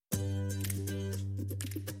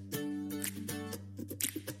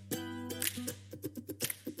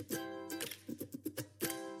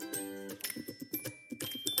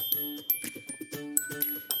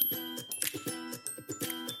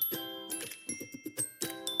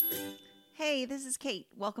Hey, this is Kate.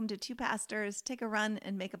 Welcome to Two Pastors Take a Run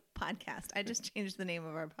and Make a Podcast. I just changed the name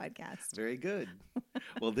of our podcast. Very good.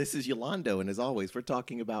 Well, this is Eulando, and as always, we're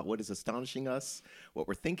talking about what is astonishing us, what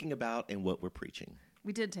we're thinking about, and what we're preaching.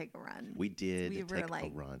 We did take a run. We did take a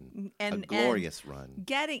run. A glorious run.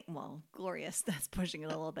 Glorious, that's pushing it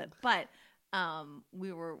a little bit. But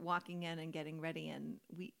we were walking in and getting ready, and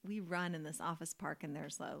we run in this office park, and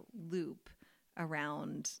there's a loop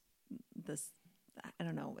around this. I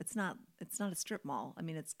don't know. It's not a strip mall. I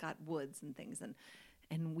mean, it's got woods and things,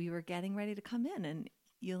 and we were getting ready to come in, and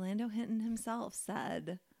Eulando Hinton himself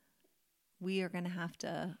said, we are going to have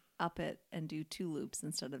to up it and do 2 loops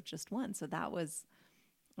instead of just one. So that was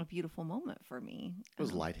a beautiful moment for me. It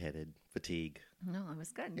was lightheaded, fatigue. No, it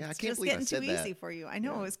was good. Yeah, it's I can't just believe getting I said too that. easy for you. I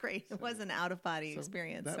know, Yeah. it was great. It was an out-of-body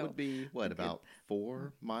experience. That would be, about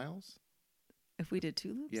 4 miles? If we did 2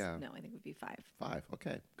 loops? Yeah. No, I think it would be 5. 5,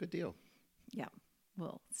 okay. Good deal. Yeah.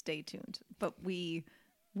 Well, stay tuned. But we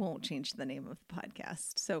won't change the name of the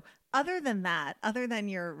podcast. So other than that, other than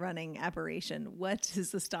your running aberration, what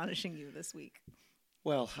is astonishing you this week?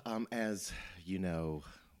 Well, as you know,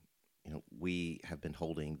 we have been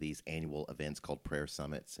holding these annual events called prayer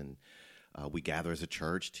summits, and we gather as a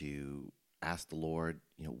church to ask the Lord,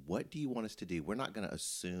 what do you want us to do? We're not going to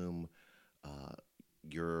assume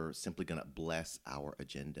you're simply going to bless our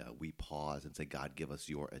agenda. We pause and say, God, give us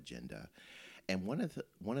your agenda. And one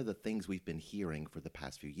of the things we've been hearing for the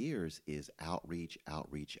past few years is outreach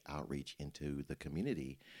into the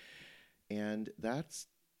community. And that's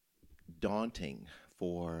daunting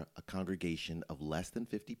for a congregation of less than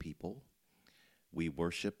 50 people. We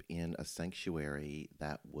worship in a sanctuary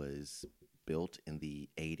that was built in the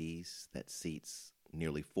 80s that seats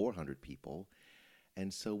nearly 400 people.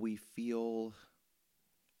 And so we feel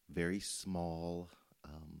very small.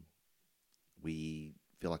 We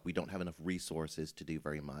feel like we don't have enough resources to do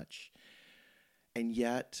very much. And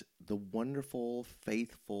yet, the wonderful,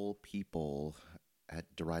 faithful people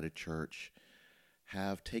at Derita Church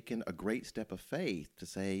have taken a great step of faith to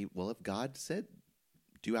say, well, if God said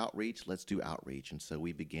do outreach, let's do outreach. And so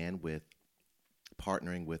we began with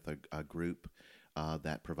partnering with a group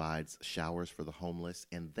that provides showers for the homeless,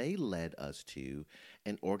 and they led us to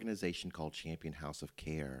an organization called Champion House of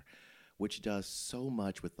Care, which does so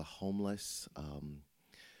much with the homeless,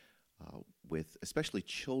 with especially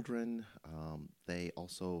children. They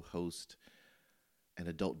also host an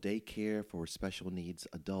adult daycare for special needs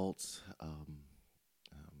adults.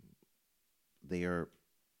 They are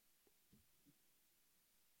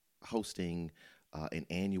hosting an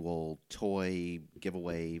annual toy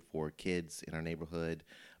giveaway for kids in our neighborhood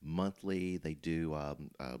monthly. They do,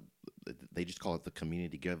 they just call it the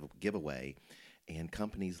community giveaway. And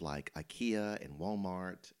companies like IKEA and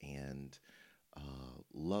Walmart and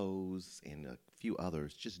Lowe's and a few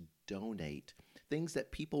others just donate things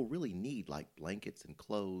that people really need, like blankets and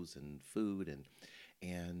clothes and food,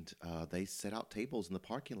 and they set out tables in the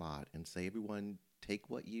parking lot and say, everyone take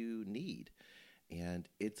what you need. And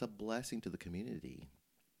it's a blessing to the community.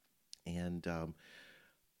 And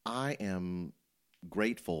I am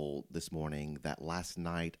grateful this morning that last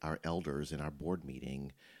night our elders in our board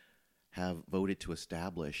meeting have voted to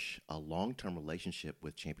establish a long-term relationship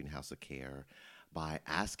with Champion House of Care by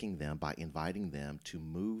inviting them to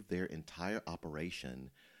move their entire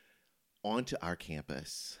operation onto our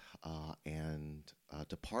campus and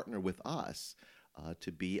to partner with us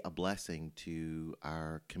to be a blessing to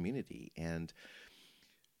our community. And,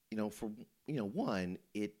 one,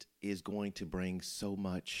 it is going to bring so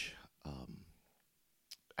much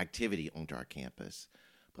activity onto our campus,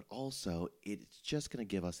 but also it's just going to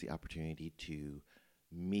give us the opportunity to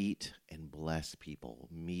meet and bless people.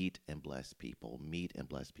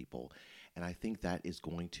 And I think that is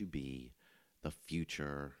going to be the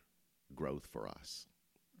future growth for us.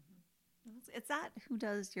 Is that who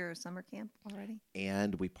does your summer camp already?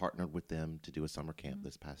 And we partnered with them to do a summer camp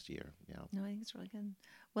this past year. Yeah. No, I think it's really good.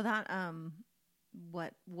 Well, that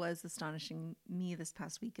what was astonishing me this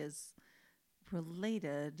past week is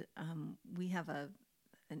related. We have a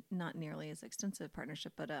not nearly as extensive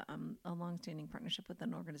partnership, but a longstanding partnership with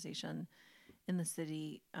an organization in the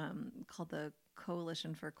city called the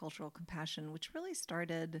Coalition for Cultural Compassion, which really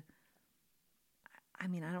started,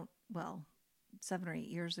 7 or 8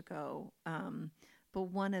 years ago. But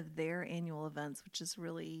one of their annual events, which is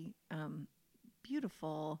really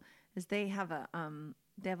beautiful, is they have a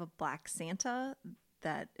Black Santa,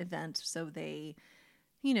 that event. So they,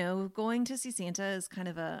 going to see Santa is kind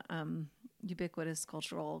of a ubiquitous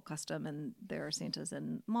cultural custom, and there are Santas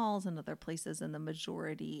in malls and other places, and the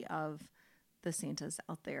majority of the Santas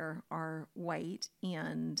out there are white,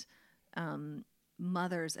 and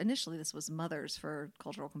mothers. Initially, this was mothers for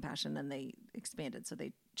cultural compassion, and they expanded, so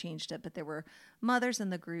they changed it. But there were mothers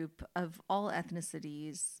in the group of all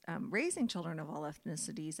ethnicities, raising children of all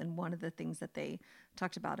ethnicities. And one of the things that they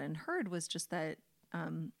talked about and heard was just that,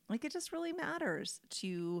 like, it just really matters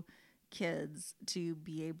to kids to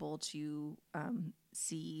be able to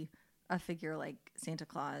see a figure like Santa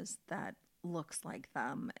Claus that looks like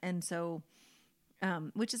them. And so,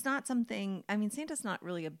 which is not something, I mean, Santa's not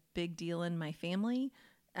really a big deal in my family.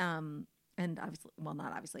 And obviously, well,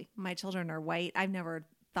 not obviously, my children are white. I've never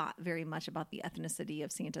thought very much about the ethnicity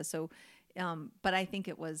of Santa. So, but I think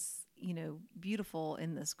it was, beautiful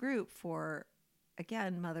in this group for,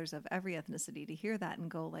 again, mothers of every ethnicity to hear that and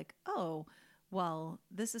go like, oh, well,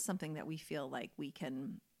 this is something that we feel like we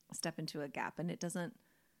can step into a gap, and it doesn't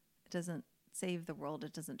save the world.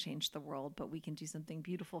 It doesn't change the world, but we can do something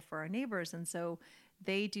beautiful for our neighbors. And so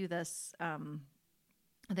they do this.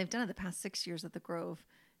 They've done it the past 6 years at the Grove,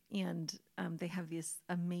 and they have these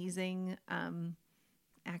amazing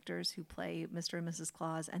actors who play Mr. and Mrs.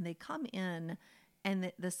 Claus, and they come in,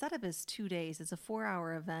 and the setup is 2 days. It's a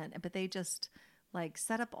 4-hour event, but they just like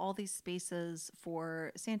set up all these spaces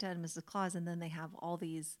for Santa and Mrs. Claus, and then they have all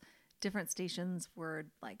these different stations for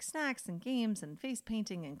like snacks and games and face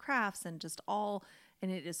painting and crafts and just all,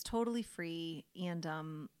 and it is totally free. And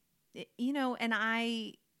and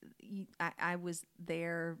I was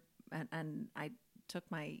there, and I took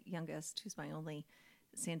my youngest, who's my only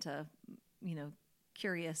Santa,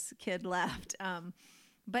 curious kid left.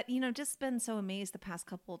 But just been so amazed the past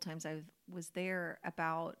couple of times I was there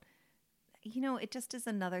about, it just is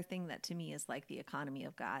another thing that to me is like the economy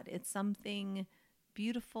of God. It's something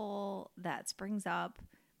beautiful that springs up.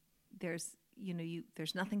 There's,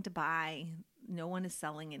 there's nothing to buy. No one is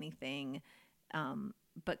selling anything.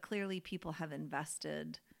 But clearly people have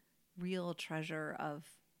invested real treasure of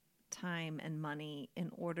time and money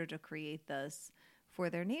in order to create this for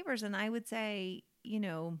their neighbors. And I would say,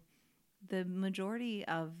 the majority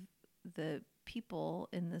of the people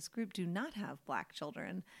in this group do not have Black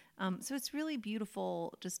children. So it's really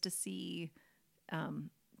beautiful just to see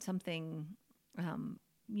something,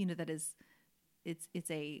 that is,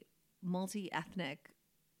 it's a multi-ethnic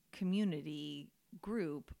community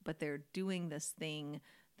group, but they're doing this thing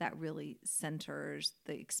that really centers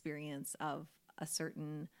the experience of a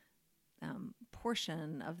certain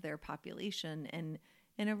portion of their population, and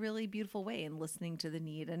in a really beautiful way, and listening to the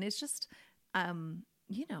need. And it's just,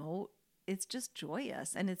 it's just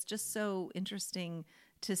joyous, and it's just so interesting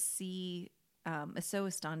to see. It's so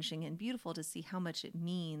astonishing and beautiful to see how much it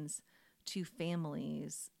means to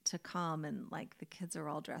families to come, and like the kids are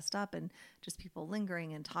all dressed up and just people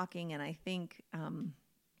lingering and talking. And I think,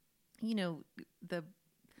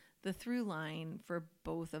 the through line for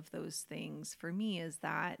both of those things for me is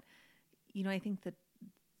that, I think that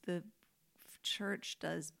the church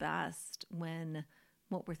does best when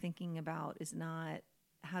what we're thinking about is not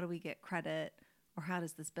how do we get credit or how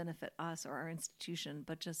does this benefit us or our institution,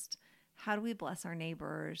 but just how do we bless our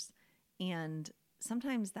neighbors. And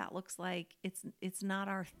sometimes that looks like it's not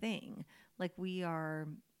our thing. Like we're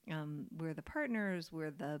the partners,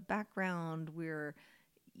 we're the background, we're,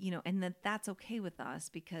 and that's okay with us,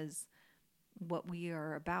 because what we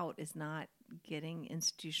are about is not getting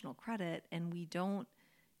institutional credit, and we don't,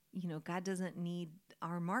 God doesn't need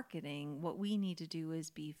our marketing. What we need to do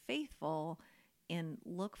is be faithful and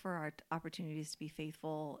look for our opportunities to be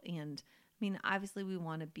faithful. And I mean, obviously we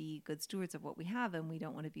want to be good stewards of what we have, and we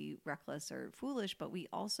don't want to be reckless or foolish, but we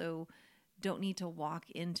also don't need to walk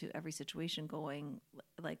into every situation going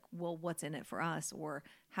like, well, what's in it for us? Or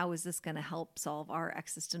how is this going to help solve our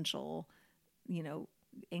existential,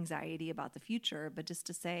 anxiety about the future? But just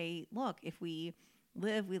to say, look, if we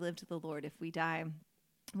live, we live to the Lord. If we die,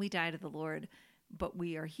 we die to the Lord, but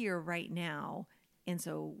we are here right now. And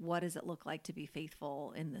so what does it look like to be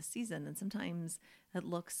faithful in this season? And sometimes it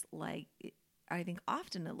looks like, I think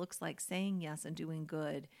often it looks like saying yes and doing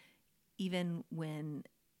good, even when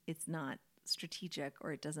it's not strategic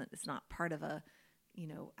or it's not part of a,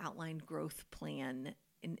 outlined growth plan.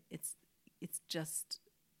 And it's just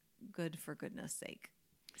good for goodness sake.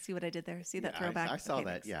 See what I did there? See that throwback? I saw okay,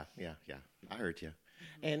 that. thanks. Yeah. I heard you.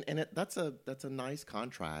 And that's a nice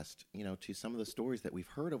contrast, to some of the stories that we've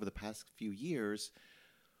heard over the past few years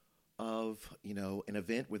of, an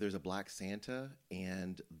event where there's a Black Santa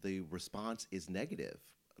and the response is negative.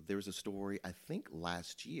 There was a story, I think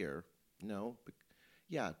last year,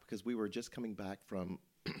 because we were just coming back from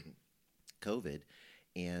COVID,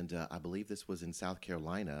 and I believe this was in South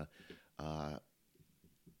Carolina.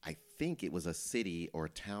 I think it was a city or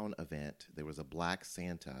town event. There was a Black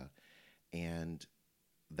Santa, and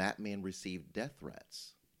that man received death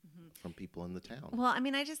threats from people in the town. Well, I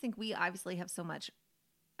mean, I just think we obviously have so much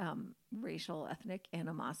racial, ethnic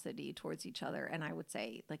animosity towards each other. And I would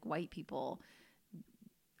say, like, white people,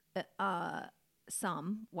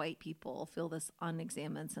 some white people feel this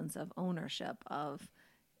unexamined sense of ownership of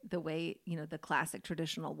the way, the classic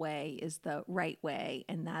traditional way is the right way.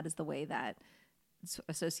 And that is the way that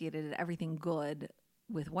associated everything good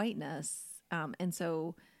with whiteness. And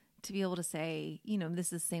so to be able to say, this is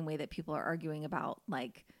the same way that people are arguing about,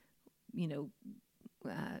 like,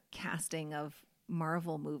 casting of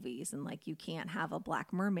Marvel movies and, like, you can't have a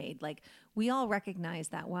black mermaid. Like, we all recognize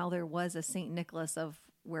that while there was a Saint Nicholas of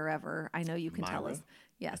wherever, I know you can tell us,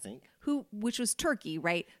 yes, I think. which was Turkey,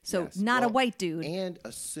 right? So Yes. not a white dude. And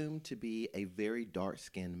assumed to be a very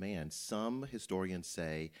dark-skinned man. Some historians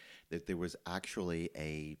say that there was actually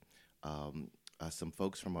some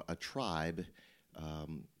folks from a tribe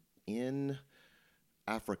in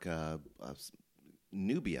Africa,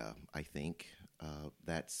 Nubia, I think,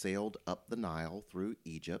 that sailed up the Nile through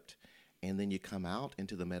Egypt, and then you come out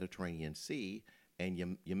into the Mediterranean Sea, and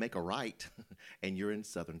you make a right, and you're in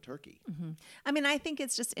southern Turkey. Mm-hmm. I mean, I think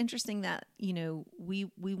it's just interesting that, we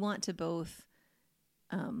want to both,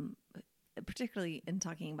 particularly in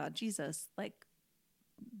talking about Jesus, like,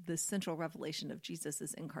 the central revelation of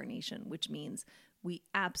Jesus' incarnation, which means we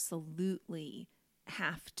absolutely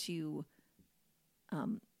have to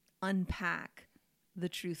unpack the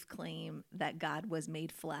truth claim that God was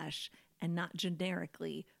made flesh, and not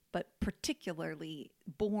generically, but particularly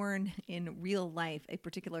born in real life, a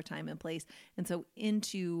particular time and place. And so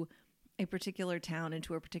into a particular town,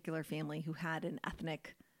 into a particular family who had an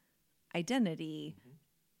ethnic identity,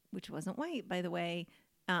 which wasn't white, by the way.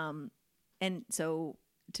 And so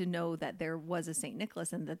to know that there was a St.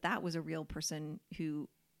 Nicholas and that was a real person who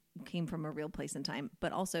came from a real place and time,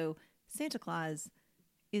 but also Santa Claus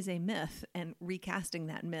is a myth, and recasting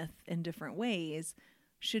that myth in different ways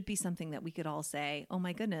should be something that we could all say, oh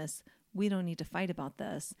my goodness, we don't need to fight about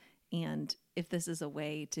this. And if this is a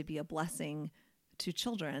way to be a blessing to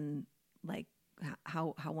children, like,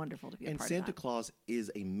 how wonderful to be a part of that. And Santa that. Claus is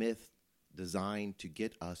a myth designed to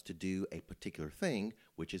get us to do a particular thing,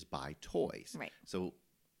 which is buy toys. Right. So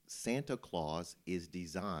Santa Claus is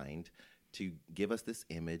designed to give us this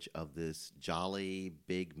image of this jolly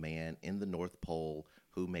big man in the North Pole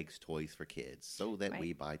who makes toys for kids, so that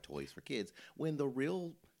we buy toys for kids, when the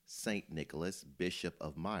real Saint Nicholas, Bishop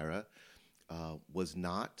of Myra, was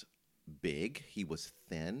not big. He was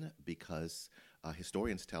thin because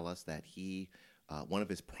historians tell us that one of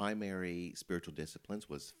his primary spiritual disciplines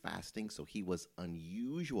was fasting, so he was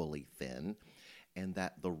unusually thin, and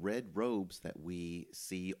that the red robes that we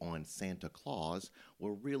see on Santa Claus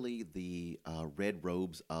were really the red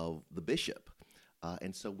robes of the bishop.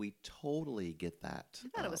 And so we totally get that. I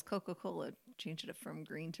thought it was Coca-Cola changed it from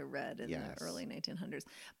green to red in Yes. the early 1900s.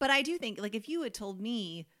 But I do think, like, if you had told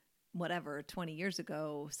me, 20 years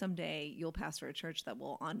ago, someday you'll pastor a church that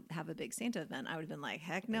will have a big Santa event, I would have been like,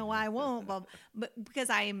 heck no, I won't. But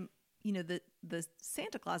because I'm, the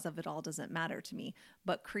Santa Claus of it all doesn't matter to me.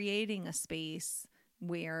 But creating a space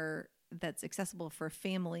where that's accessible for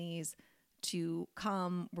families to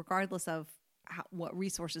come, regardless of what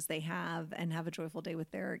resources they have, and have a joyful day with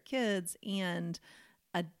their kids, and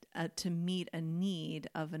to meet a need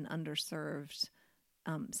of an underserved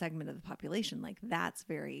segment of the population. Like, that's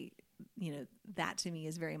very, that to me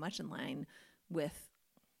is very much in line with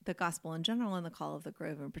the gospel in general and the call of the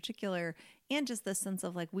Grove in particular. And just this sense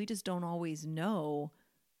of, like, we just don't always know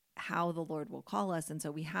how the Lord will call us. And so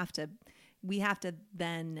we have to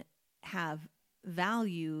then have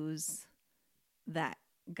values that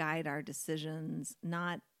guide our decisions,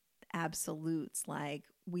 not absolutes like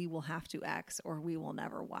we will have to X or we will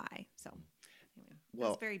never Y. So anyway,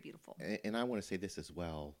 that's very beautiful. And I want to say this as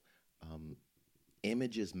well.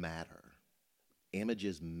 Images matter.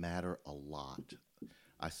 Images matter a lot.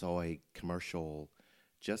 I saw a commercial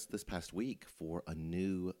just this past week for a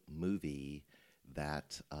new movie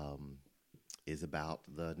that is about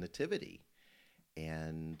the Nativity.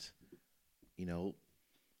 And,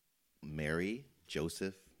 Mary,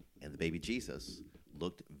 Joseph, and the baby Jesus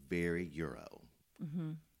looked very Euro.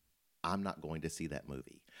 Mm-hmm. I'm not going to see that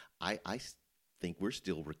movie. I think we're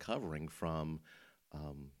still recovering from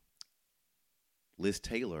Liz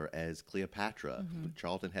Taylor as Cleopatra,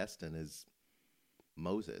 Charlton Heston as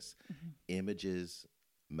Moses. Images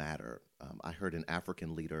matter. I heard an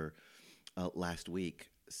African leader last week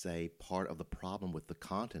say part of the problem with the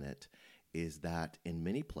continent is that in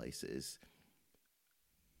many places,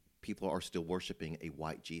 people are still worshiping a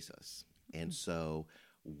white Jesus. And so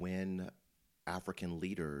when African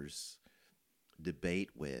leaders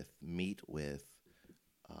meet with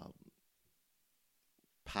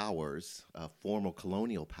powers, former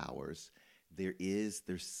colonial powers,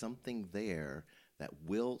 there's something there that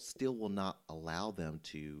will not allow them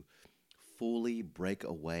to fully break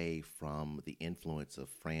away from the influence of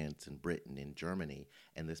France and Britain and Germany.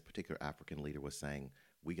 And this particular African leader was saying,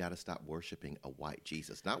 we got to stop worshiping a white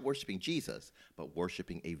Jesus, not worshiping Jesus, but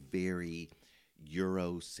worshiping a very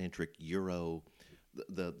Eurocentric,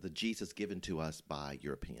 the Jesus given to us by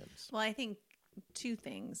Europeans. Well, I think two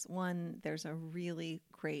things. One, there's a really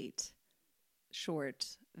great short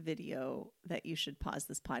video that you should pause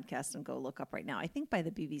this podcast and go look up right now. I think by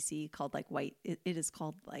the BBC, called like White. It is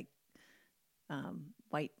called like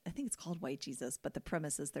White. I think it's called White Jesus. But the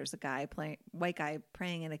premise is there's a white guy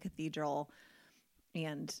praying in a cathedral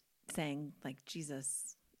and saying like,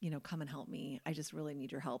 Jesus, come and help me. I just really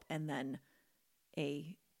need your help. And then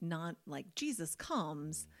Jesus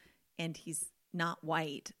comes and he's not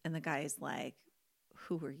white. And the guy is like,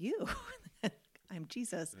 who are you? I'm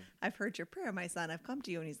Jesus. I've heard your prayer, my son. I've come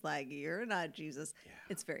to you. And he's like, you're not Jesus. Yeah.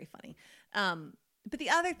 It's very funny. But the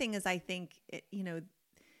other thing is, I think,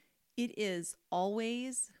 it is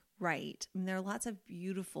always right. I mean, there are lots of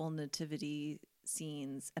beautiful nativity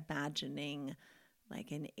scenes imagining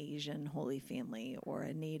like an Asian Holy Family or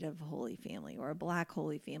a Native Holy Family or a Black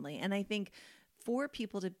Holy Family. And I think for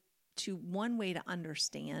people to one way to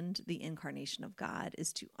understand the incarnation of God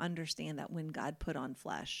is to understand that when God put on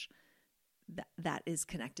flesh, that is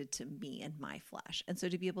connected to me and my flesh. And so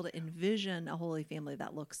to be able to envision a Holy Family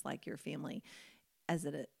that looks like your family as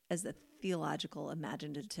a theological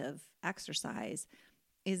imaginative exercise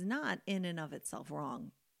is not in and of itself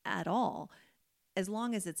wrong at all, as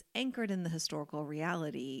long as it's anchored in the historical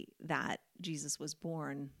reality that Jesus was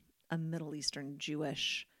born a Middle Eastern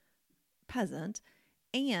Jewish peasant,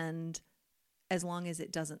 and as long as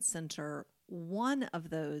it doesn't center one of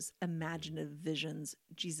those imaginative visions,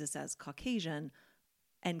 Jesus as Caucasian,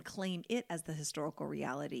 and claim it as the historical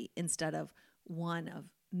reality instead of one of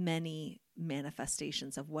many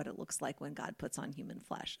manifestations of what it looks like when God puts on human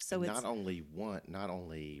flesh. So it's not only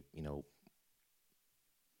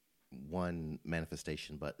one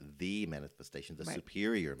manifestation, but the manifestation, the right.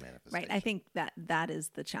 superior manifestation. Right. I think that is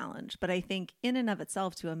the challenge. But I think in and of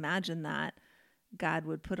itself, to imagine that God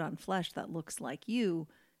would put on flesh that looks like you,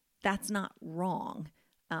 that's not wrong.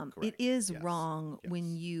 It is wrong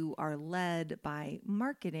when you are led by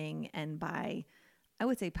marketing and by, I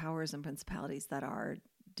would say, powers and principalities that are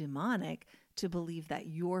demonic to believe that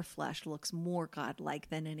your flesh looks more godlike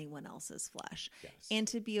than anyone else's flesh. Yes. And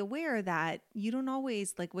to be aware that you don't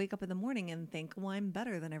always like wake up in the morning and think, well, I'm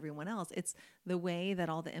better than everyone else. It's the way that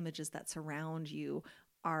all the images that surround you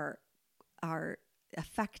are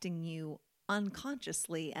affecting you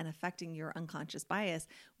unconsciously and affecting your unconscious bias,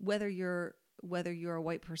 whether you're a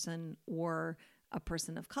white person or a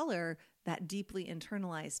person of color. That deeply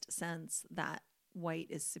internalized sense that white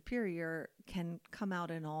is superior can come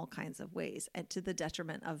out in all kinds of ways, and to the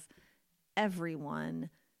detriment of everyone,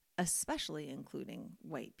 especially including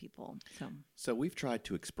white people. So we've tried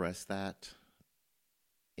to express that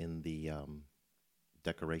in the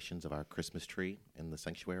decorations of our Christmas tree in the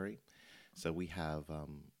sanctuary. So we have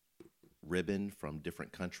ribbon from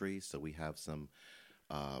different countries. So we have some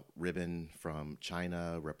ribbon from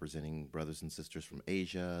China representing brothers and sisters from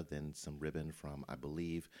Asia, then some ribbon from, I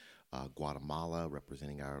believe, Guatemala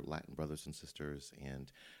representing our Latin brothers and sisters, and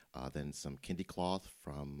then some kendi cloth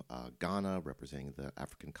from Ghana representing the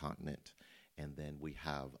African continent, and then we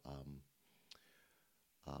have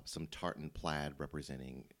some tartan plaid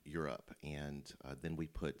representing Europe, and then we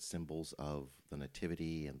put symbols of the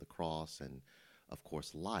nativity and the cross and, of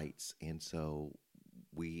course, lights. And so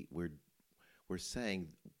we're saying,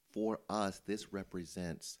 for us, this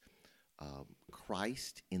represents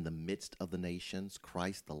Christ in the midst of the nations,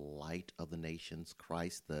 Christ the light of the nations,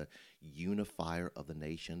 Christ the unifier of the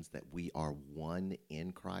nations, that we are one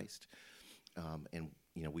in Christ. And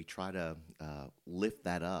we try to lift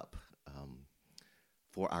that up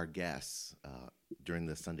for our guests during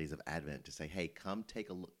the Sundays of Advent, to say, hey, come take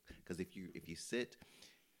a look. Because if you sit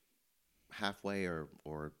halfway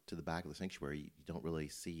or to the back of the sanctuary, you don't really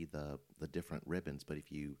see the different ribbons. But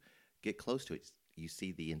if you get close to it, you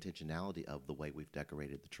see the intentionality of the way we've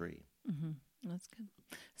decorated the tree. Mm-hmm. That's good.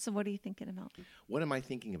 So what are you thinking about? What am I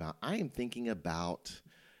thinking about? I am thinking about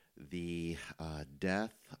the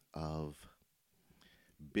death of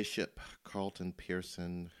Bishop Carlton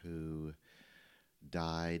Pearson, who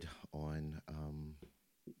died on,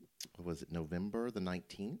 November the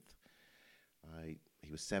 19th?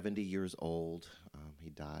 He was 70 years old. He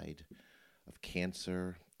died of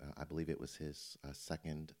cancer. I believe it was his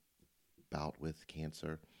second bout with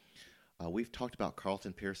cancer. We've talked about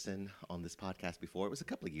Carlton Pearson on this podcast before. It was a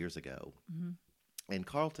couple of years ago. Mm-hmm. And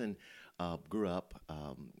Carlton grew up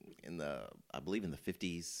I believe in the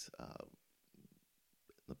 50s,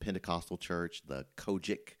 the Pentecostal church, the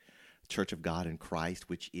Kojic Church of God in Christ,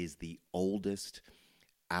 which is the oldest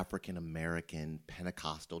African-American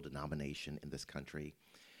Pentecostal denomination in this country.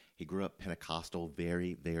 He grew up Pentecostal,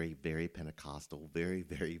 very, very, very Pentecostal, very,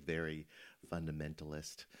 very, very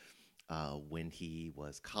fundamentalist. When he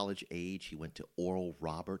was college age, he went to Oral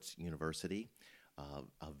Roberts University,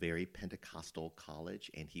 a very Pentecostal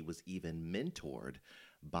college, and he was even mentored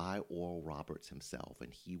by Oral Roberts himself.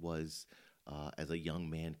 And he was, as a young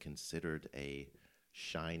man, considered a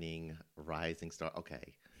shining, rising star.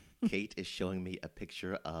 Okay, Kate is showing me a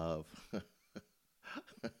picture of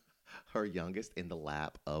her youngest in the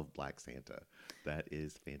lap of Black Santa. That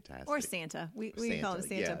is fantastic. Or Santa. We call it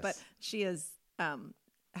Santa, yes. but she is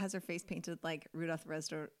has her face painted like Rudolph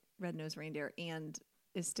the Red-Nosed Reindeer and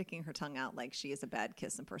is sticking her tongue out like she is a bad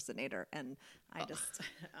Kiss impersonator. And I just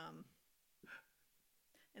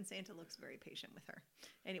and Santa looks very patient with her.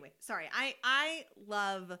 Anyway, sorry. I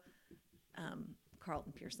love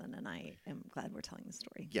Carlton Pearson, and I am glad we're telling the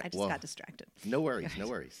story. Yeah, I just got distracted. No worries, no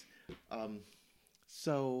worries.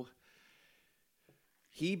 So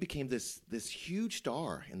he became this huge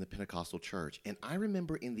star in the Pentecostal church. And I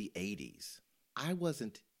remember in the 80s, I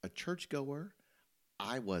wasn't a churchgoer.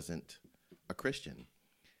 I wasn't a Christian.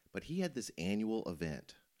 But he had this annual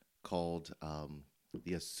event called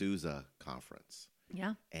the Azusa Conference.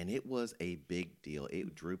 Yeah. And it was a big deal.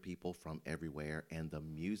 It drew people from everywhere. And the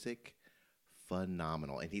music,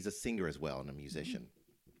 phenomenal. And he's a singer as well and a musician.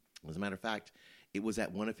 Mm-hmm. As a matter of fact, it was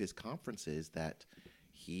at one of his conferences that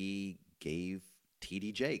he gave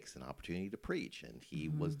T.D. Jakes an opportunity to preach. And he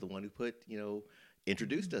was the one who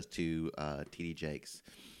introduced us to T.D. Jakes.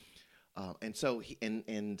 And so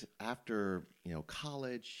and after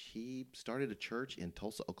college, he started a church in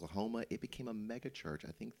Tulsa, Oklahoma. It became a mega church.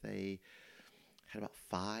 I think they had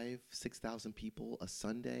about 6,000 people a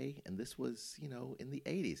Sunday, and this was in the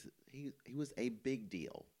 80s. He was a big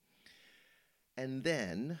deal. And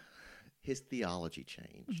then his theology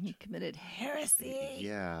changed. He committed heresy.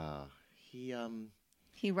 Yeah,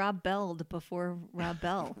 he Rob Belled before Rob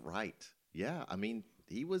Bell. Right. Yeah, I mean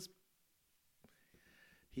he was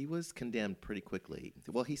condemned pretty quickly.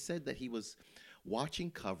 Well, he said that he was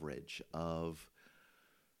watching coverage of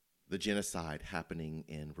the genocide happening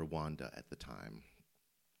in Rwanda at the time.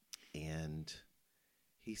 And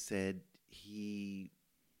he said he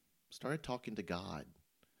started talking to God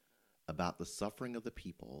about the suffering of the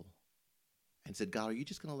people and said, God, are you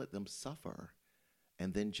just going to let them suffer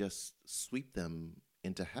and then just sweep them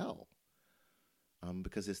into hell?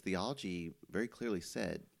 Because his theology very clearly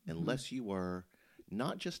said, unless you were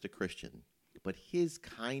not just a Christian, but his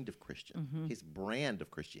kind of Christian, his brand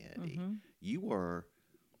of Christianity, you were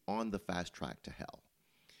on the fast track to hell.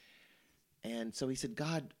 And so he said,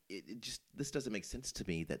 God, this doesn't make sense to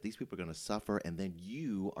me that these people are going to suffer and then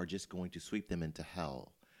you are just going to sweep them into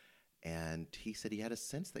hell. And he said he had a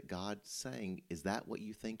sense that God's saying, is that what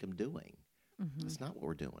you think I'm doing? That's not what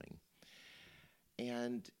we're doing.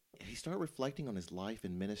 And he started reflecting on his life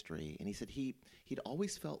and ministry, and he said he'd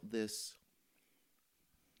always felt this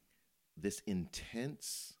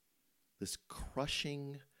intense, this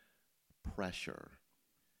crushing pressure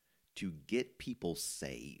to get people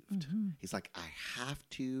saved. He's like, I have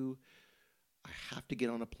to get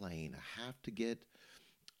on a plane. I have to get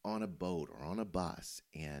on a boat or on a bus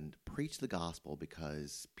and preach the gospel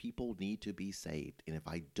because people need to be saved. And if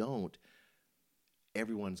I don't,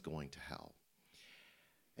 everyone's going to hell.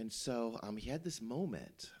 And so he had this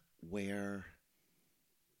moment where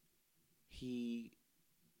he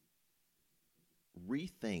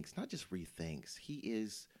rethinks, not just rethinks, he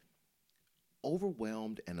is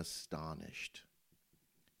overwhelmed and astonished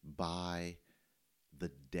by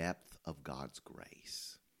the depth of God's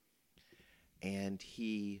grace. And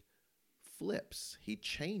he flips, he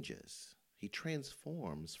changes, he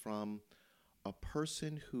transforms from a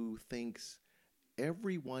person who thinks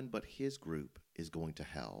everyone but his group is going to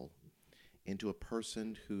hell into a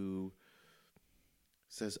person who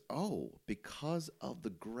says, oh, because of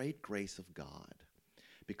the great grace of God,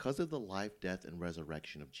 because of the life, death, and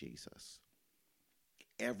resurrection of Jesus,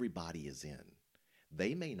 everybody is in.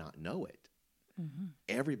 They may not know it.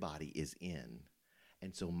 Everybody is in.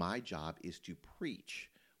 And so my job is to preach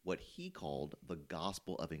what he called the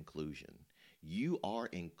gospel of inclusion. You are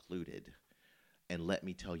included. And let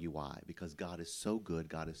me tell you why. Because God is so good.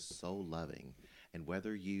 God is so loving. And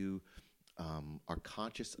whether you are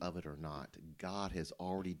conscious of it or not, God has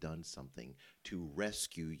already done something to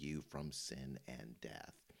rescue you from sin and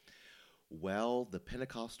death. Well, the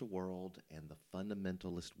Pentecostal world and the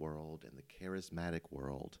fundamentalist world and the charismatic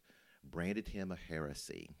world branded him a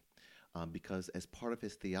heresy because as part of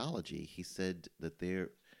his theology, he said that there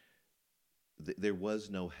was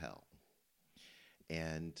no hell.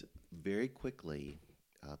 And very quickly,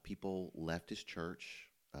 people left his church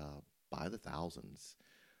by the thousands.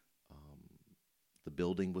 The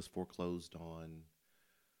building was foreclosed on.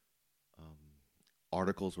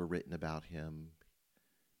 Articles were written about him.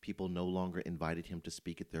 People no longer invited him to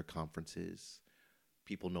speak at their conferences.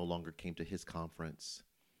 People no longer came to his conference.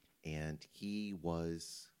 And he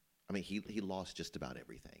lost just about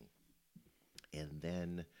everything. And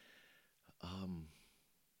then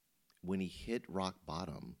when he hit rock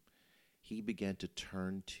bottom, he began to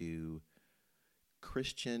turn to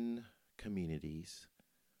Christian communities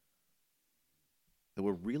that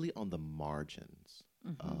were really on the margins.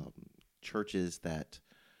 Churches that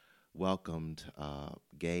welcomed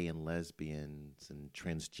gay and lesbians and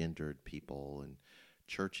transgendered people, and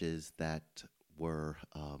churches that were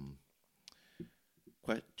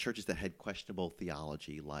churches that had questionable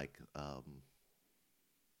theology, like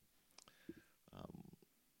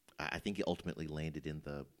I think he ultimately landed in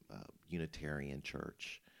the Unitarian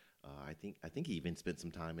Church. I think he even spent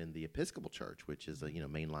some time in the Episcopal Church, which is a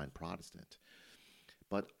mainline Protestant.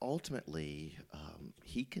 But ultimately,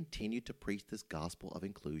 he continued to preach this gospel of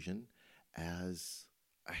inclusion as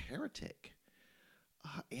a heretic.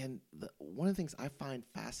 And one of the things I find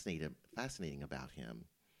fascinating about him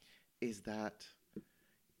is that,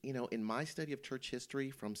 in my study of church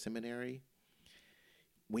history from seminary,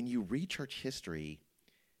 when you read church history,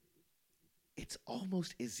 it's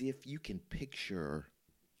almost as if you can picture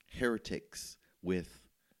heretics with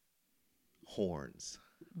horns,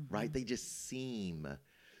 right? They just seem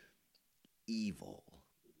evil.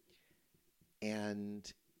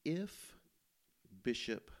 And if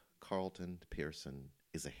Bishop Carlton Pearson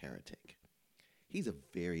is a heretic, he's a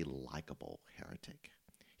very likable heretic.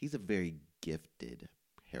 He's a very gifted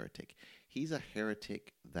heretic. He's a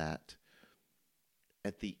heretic that,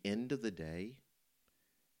 at the end of the day,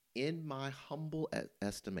 in my humble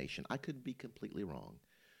estimation, I could be completely wrong,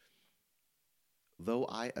 though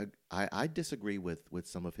I disagree with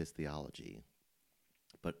some of his theology,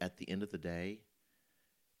 but at the end of the day,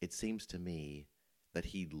 it seems to me that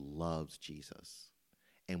he loves Jesus.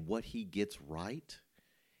 And what he gets right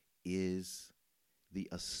is the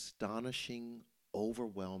astonishing,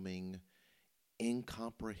 overwhelming,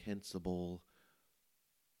 incomprehensible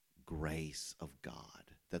grace of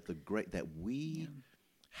God. That we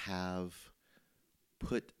have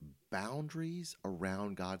put boundaries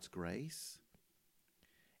around God's grace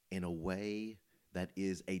in a way that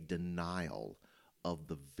is a denial of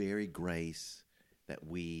the very grace that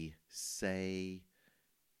we say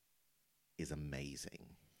is amazing.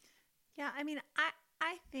 Yeah,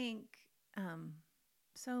 I think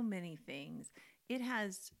so many things. It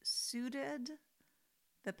has suited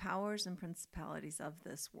the powers and principalities of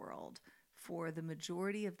this world for the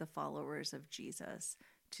majority of the followers of Jesus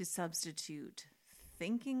to substitute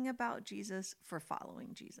thinking about Jesus for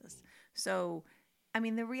following Jesus. So,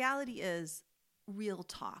 the reality is, real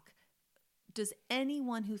talk. Does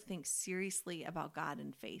anyone who thinks seriously about God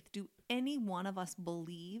and faith, do any one of us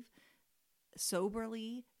believe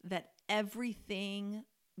soberly that everything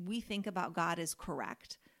we think about God is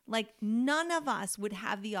correct? Like, none of us would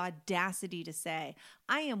have the audacity to say,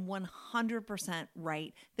 I am 100%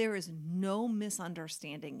 right. There is no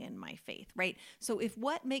misunderstanding in my faith, right? So if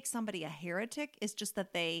what makes somebody a heretic is just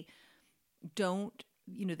that they don't,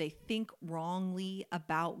 they think wrongly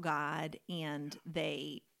about God and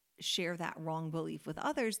they share that wrong belief with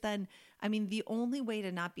others, then, the only way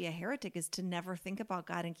to not be a heretic is to never think about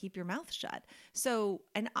God and keep your mouth shut. So,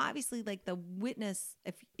 and obviously, like, the witness,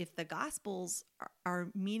 if the Gospels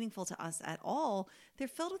are meaningful to us at all, they're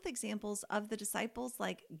filled with examples of the disciples,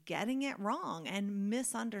 like, getting it wrong and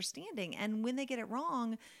misunderstanding. And when they get it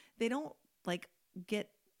wrong, they don't, like,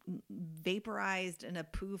 get vaporized in a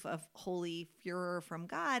poof of holy furor from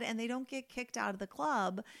God, and they don't get kicked out of the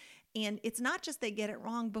club. And it's not just they get it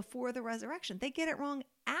wrong before the resurrection. They get it wrong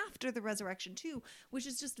after the resurrection too, which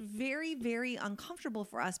is just very, very uncomfortable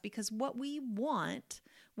for us, because what we want,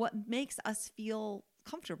 what makes us feel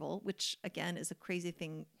comfortable, which again is a crazy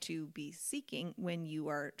thing to be seeking when you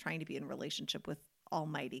are trying to be in a relationship with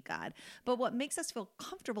Almighty God. But what makes us feel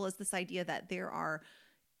comfortable is this idea that there are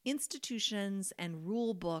institutions and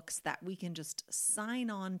rule books that we can just sign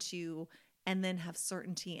on to and then have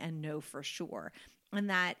certainty and know for sure. And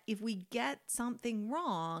that if we get something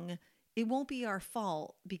wrong, it won't be our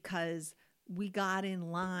fault because we got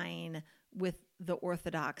in line with the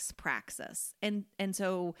Orthodox praxis. And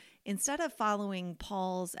so instead of following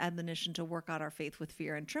Paul's admonition to work out our faith with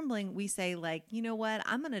fear and trembling, we say, like, you know what,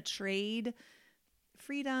 I'm going to trade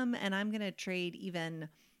freedom, and I'm going to trade even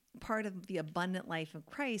part of the abundant life of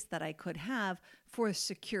Christ that I could have for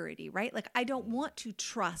security, right? Like, I don't want to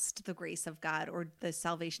trust the grace of God or the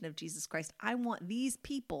salvation of Jesus Christ. I want these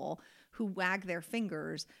people who wag their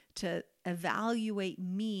fingers to evaluate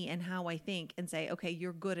me and how I think and say, okay,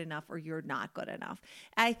 you're good enough or you're not good enough.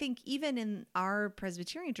 And I think even in our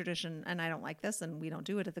Presbyterian tradition, and I don't like this and we don't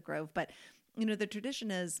do it at the Grove, but the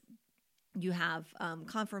tradition is you have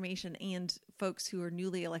confirmation and folks who are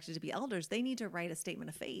newly elected to be elders, they need to write a statement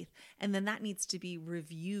of faith. And then that needs to be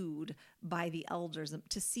reviewed by the elders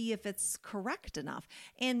to see if it's correct enough.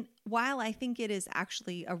 And while I think it is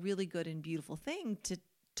actually a really good and beautiful thing to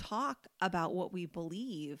talk about what we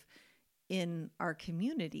believe in our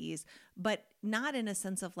communities, but not in a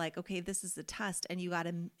sense of like, okay, this is a test and you got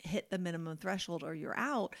to hit the minimum threshold or you're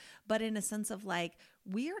out, but in a sense of like,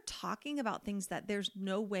 we are talking about things that there's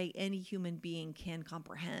no way any human being can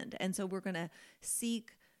comprehend. And so we're going to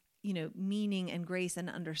seek, meaning and grace and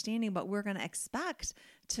understanding, but we're going to expect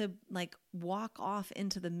to like walk off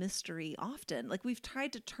into the mystery often. Like we've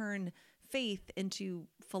tried to turn faith into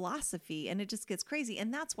philosophy and it just gets crazy.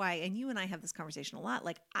 And that's why, and you and I have this conversation a lot,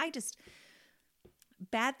 like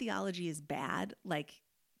bad theology is bad. Like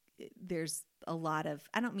there's a lot of,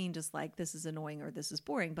 I don't mean just like this is annoying or this is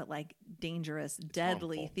boring, but like dangerous,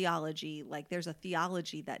 deadly harmful theology. Like there's a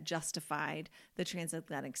theology that justified the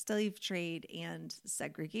transatlantic slave trade and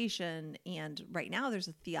segregation. And right now there's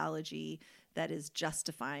a theology that is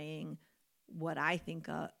justifying what I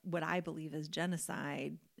believe is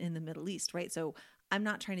genocide in the Middle East, right? So I'm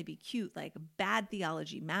not trying to be cute, like bad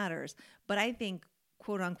theology matters, but I think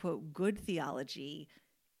quote unquote good theology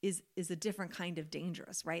is a different kind of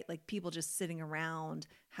dangerous, right? Like people just sitting around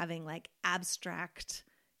having like abstract,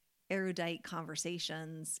 erudite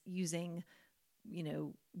conversations using,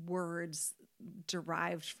 words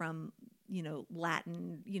derived from,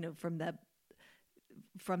 Latin,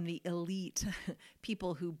 from the elite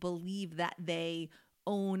people who believe that they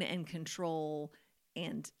own and control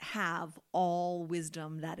and have all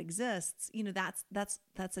wisdom that exists.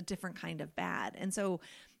 That's a different kind of bad. And so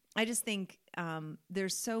I just think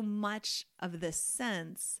there's so much of this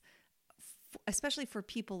sense, especially for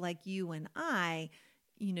people like you and I,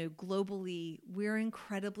 globally, we're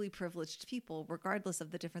incredibly privileged people, regardless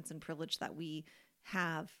of the difference in privilege that we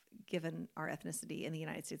have given our ethnicity in the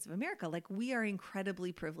United States of America. Like we are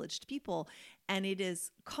incredibly privileged people. And it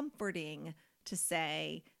is comforting to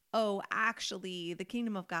say, oh, actually, the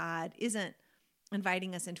kingdom of God isn't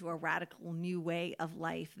inviting us into a radical new way of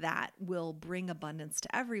life that will bring abundance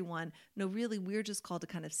to everyone. No, really, we're just called to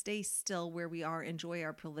kind of stay still where we are, enjoy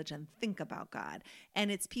our privilege, and think about God.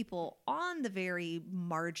 And it's people on the very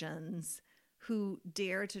margins who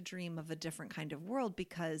dare to dream of a different kind of world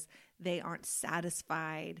because they aren't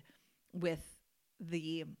satisfied with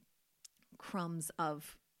the crumbs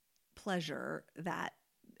of pleasure that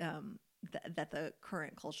that the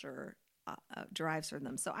current culture derives from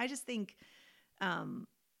them. So I just think, I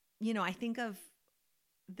think of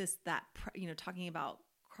talking about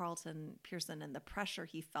Carlton Pearson and the pressure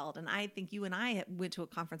he felt. And I think you and I went to a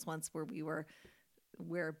conference once where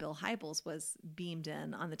Bill Hybels was beamed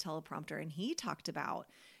in on the teleprompter, and he talked about,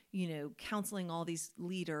 counseling all these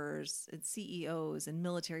leaders and CEOs and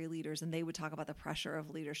military leaders, and they would talk about the pressure of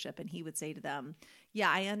leadership. And he would say to them, yeah,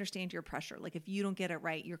 I understand your pressure. Like if you don't get it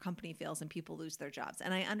right, your company fails and people lose their jobs.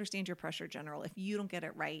 And I understand your pressure, General. If you don't get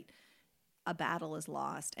it right, a battle is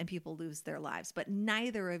lost and people lose their lives. But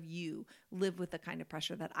neither of you live with the kind of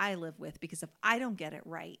pressure that I live with, because if I don't get it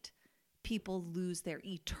right, people lose their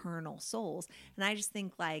eternal souls. And I just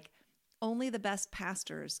think like only the best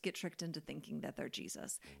pastors get tricked into thinking that they're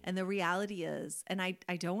Jesus. And the reality is, and I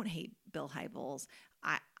don't hate Bill Hybels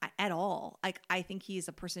at all. Like I think he is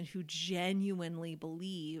a person who genuinely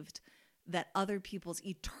believed that other people's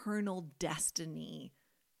eternal destiny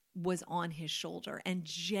was on his shoulder, and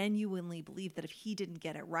genuinely believed that if he didn't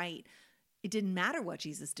get it right, it didn't matter what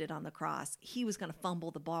Jesus did on the cross. He was going to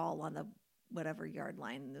fumble the ball on the whatever yard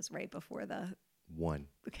line is right before the one.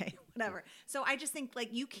 Okay, whatever. So I just think like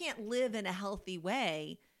you can't live in a healthy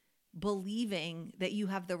way believing that you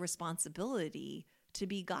have the responsibility to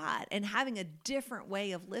be God and having a different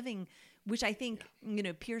way of living, which I think,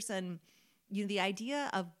 Pearson, the idea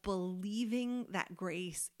of believing that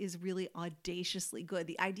grace is really audaciously good.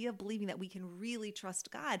 The idea of believing that we can really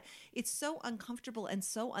trust God, it's so uncomfortable and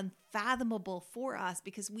so unfathomable for us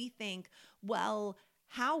because we think, well,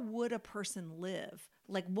 how would a person live?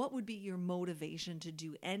 Like, what would be your motivation to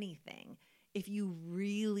do anything if you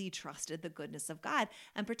really trusted the goodness of God?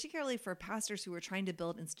 And particularly for pastors who are trying to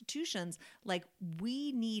build institutions, like,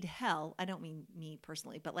 we need hell. I don't mean me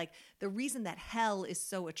personally, but like the reason that hell is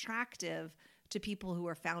so attractive to people who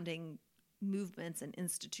are founding movements and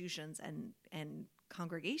institutions and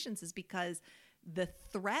congregations is because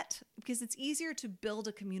because it's easier to build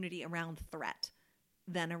a community around threat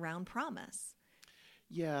than around promise.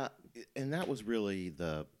 Yeah, and that was really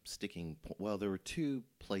the sticking point. Well, there were two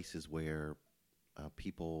places where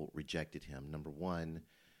people rejected him. Number one,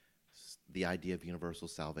 the idea of universal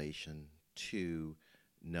salvation. Two,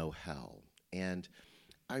 no hell. And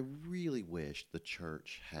I really wish the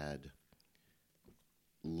church had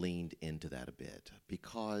leaned into that a bit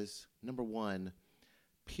because, number one,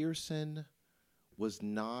 Pearson was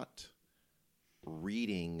not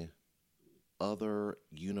reading other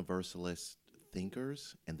universalist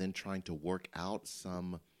thinkers and then trying to work out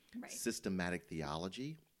some systematic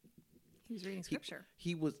theology. He was reading scripture.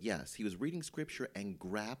 He was reading scripture and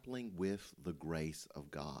grappling with the grace of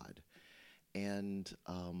God. And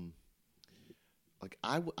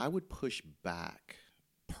I would push back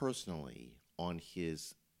personally on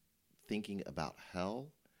his thinking about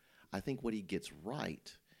hell. I think what he gets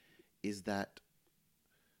right is that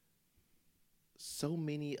so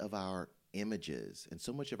many of our images and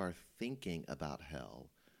so much of our thinking about hell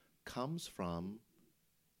comes from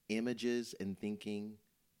images and thinking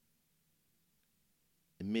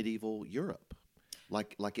in medieval Europe.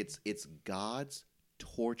 Like it's God's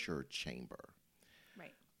torture chamber.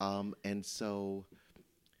 Right. And so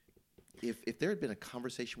if there had been a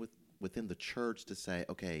conversation within the church to say,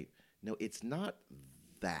 okay, no, it's not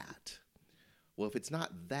that. Well, if it's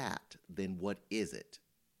not that, then what is it?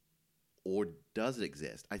 Or does it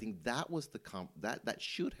exist? I think that was that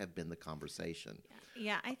should have been the conversation.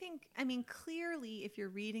 Yeah, I mean, clearly, if you're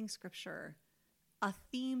reading scripture, a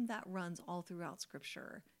theme that runs all throughout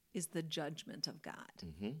scripture is the judgment of God.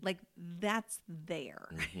 Mm-hmm. Like, that's there.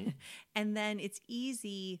 Mm-hmm. And then it's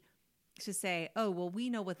easy to say, oh, well, we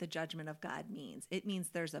know what the judgment of God means. It means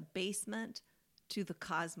there's a basement to the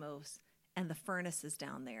cosmos and the furnace is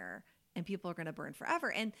down there and people are going to burn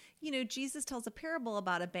forever. And, Jesus tells a parable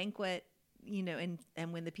about a banquet, and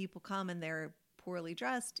when the people come and they're poorly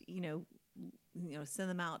dressed, send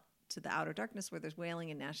them out to the outer darkness where there's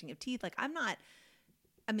wailing and gnashing of teeth. Like, I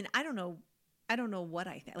don't know what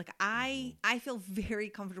I think. Like, I feel very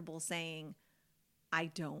comfortable saying, I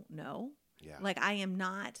don't know. Yeah. Like, I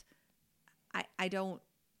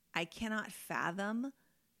cannot fathom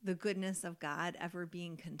the goodness of God ever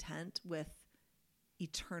being content with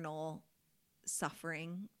eternal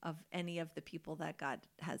suffering of any of the people that God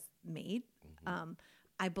has made. Mm-hmm.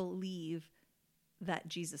 I believe that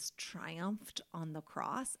Jesus triumphed on the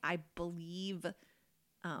cross. I believe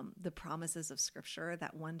the promises of Scripture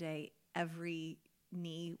that one day every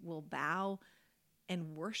knee will bow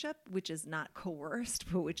and worship, which is not coerced,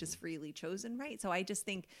 but which is freely chosen, right? So I just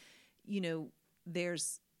think,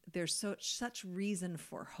 there's such reason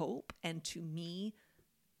for hope. And to me,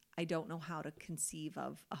 I don't know how to conceive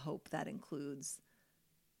of a hope that includes,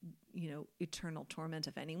 eternal torment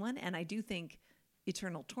of anyone. And I do think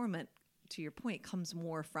eternal torment, to your point, comes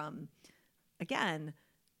more from, again,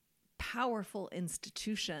 powerful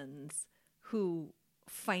institutions who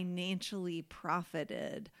financially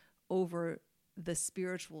profited over the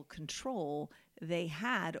spiritual control they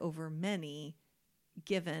had over many,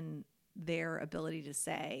 given their ability to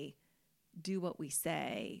say, do what we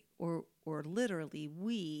say, or literally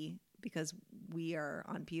because we are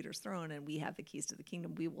on Peter's throne and we have the keys to the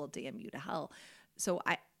kingdom, we will damn you to hell. So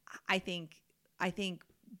I think,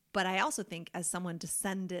 but I also think, as someone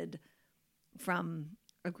descended from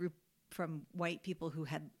a group from white people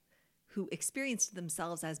who experienced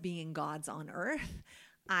themselves as being gods on earth,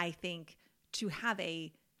 I think to have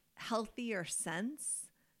a healthier sense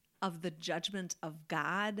of the judgment of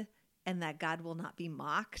God and that God will not be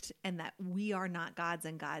mocked and that we are not gods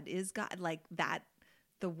and God is God, like that,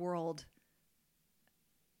 the world,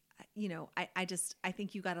 I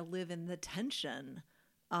think you got to live in the tension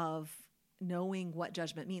of knowing what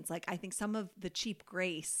judgment means. Like, I think some of the cheap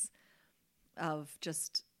grace of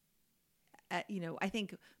just, I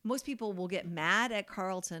think most people will get mad at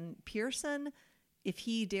Carlton Pearson if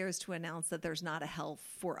he dares to announce that there's not a hell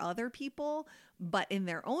for other people, but in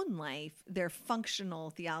their own life, their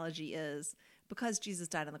functional theology is, because Jesus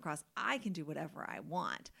died on the cross, I can do whatever I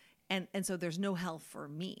want. And so there's no hell for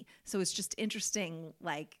me. So it's just interesting,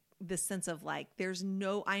 like, this sense of like,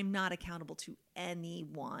 I'm not accountable to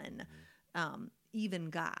anyone. even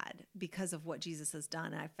God because of what Jesus has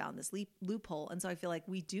done. And I found this loophole. And so I feel like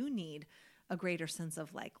we do need a greater sense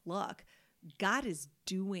of like, look, God is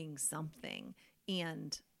doing something,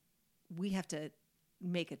 and we have to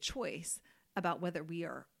make a choice about whether we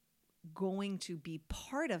are going to be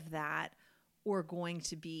part of that or going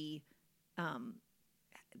to be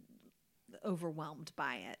overwhelmed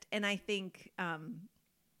by it. And I think,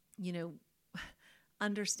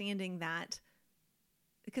 understanding that,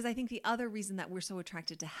 because I think the other reason that we're so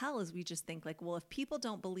attracted to hell is we just think like, well, if people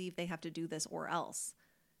don't believe they have to do this or else,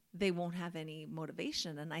 they won't have any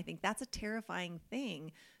motivation. And I think that's a terrifying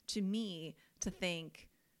thing to me to think.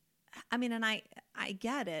 I mean, and I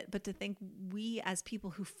get it, but to think we as people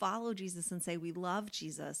who follow Jesus and say we love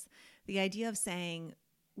Jesus, the idea of saying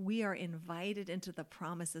we are invited into the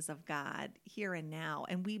promises of God here and now,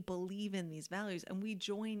 and we believe in these values, and we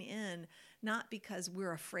join in not because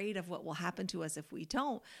we're afraid of what will happen to us if we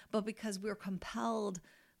don't, but because we're compelled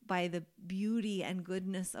by the beauty and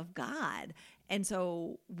goodness of God. And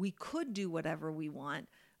so we could do whatever we want,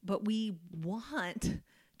 but we want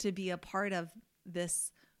to be a part of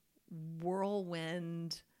this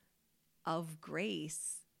whirlwind of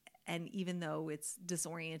grace. And even though it's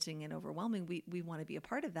disorienting and overwhelming, we want to be a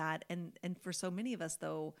part of that. And for so many of us,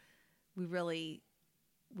 though, we really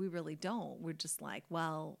don't. We're just like,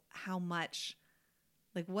 well, how much,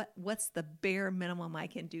 like what's the bare minimum I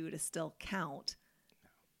can do to still count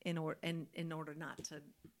in order not to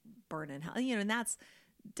burn in hell? And that's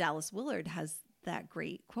Dallas Willard has that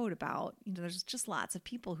great quote about, there's just lots of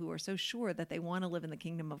people who are so sure that they want to live in the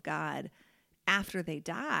kingdom of God after they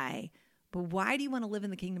die. But why do you want to live in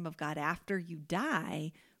the kingdom of God after you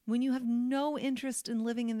die when you have no interest in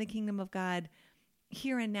living in the kingdom of God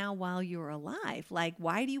here and now while you're alive? Like,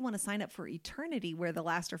 why do you want to sign up for eternity where the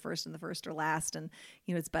last are first and the first are last? And,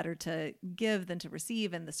 it's better to give than to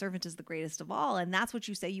receive, and the servant is the greatest of all. And that's what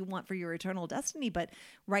you say you want for your eternal destiny. But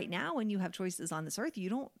right now, when you have choices on this earth,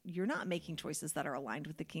 you're not making choices that are aligned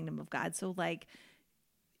with the kingdom of God. So like,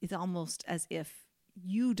 it's almost as if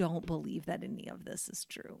you don't believe that any of this is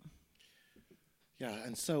true. Yeah,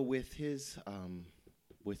 and so with his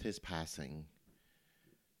passing,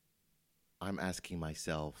 I'm asking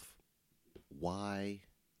myself, why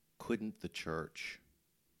couldn't the church,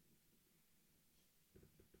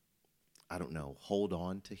 I don't know, hold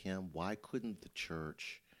on to him? Why couldn't the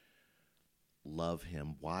church love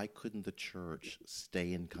him? Why couldn't the church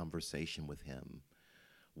stay in conversation with him?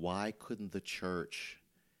 Why couldn't the church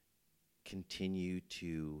continue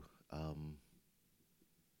to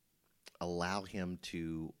allow him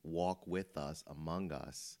to walk with us, among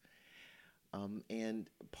us? And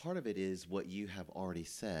part of it is what you have already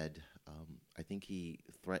said. I think he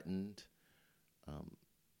threatened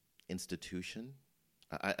institution.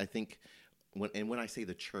 I think when I say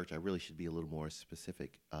the church, I really should be a little more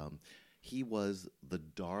specific. He was the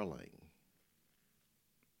darling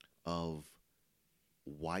of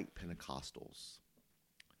white Pentecostals.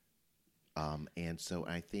 And so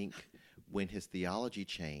I think when his theology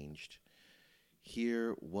changed,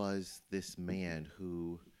 here was this man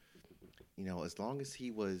who, as long as he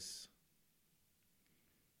was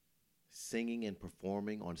singing and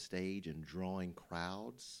performing on stage and drawing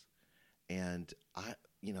crowds, and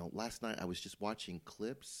last night I was just watching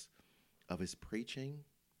clips of his preaching,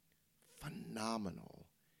 phenomenal,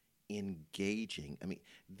 engaging. I mean,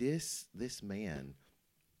 this man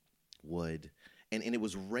would, and it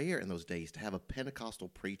was rare in those days to have a Pentecostal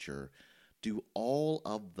preacher do all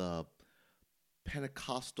of the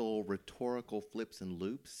Pentecostal rhetorical flips and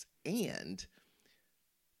loops and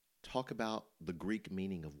talk about the Greek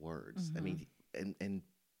meaning of words. Mm-hmm. I mean, and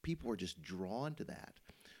people were just drawn to that,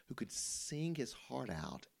 who could sing his heart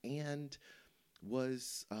out and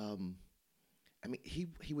was,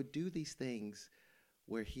 he would do these things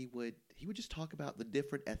where he would just talk about the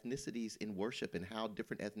different ethnicities in worship and how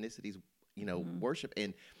different ethnicities, mm-hmm. worship.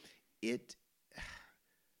 And it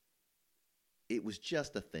was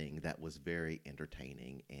just a thing that was very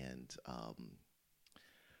entertaining. And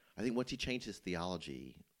I think once he changed his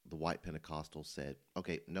theology, the white Pentecostals said,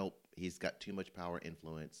 okay, nope, he's got too much power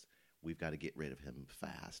influence. We've got to get rid of him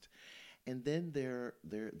fast. And then there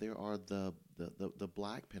are the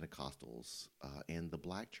black Pentecostals and the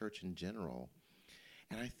black church in general.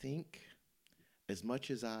 And I think, as much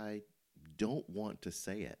as I don't want to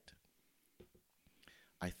say it,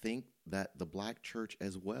 I think that the black church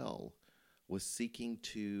as well was seeking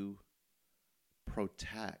to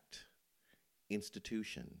protect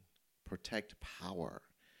institution, protect power.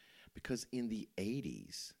 Because in the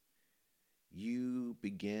 80s, you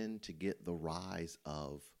begin to get the rise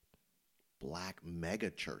of black mega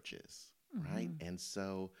churches, mm-hmm. right? And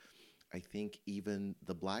so I think even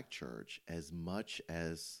the black church, as much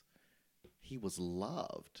as he was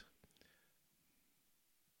loved,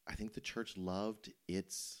 I think the church loved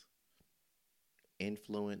its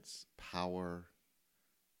influence, power,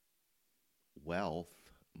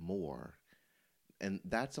 wealth more. And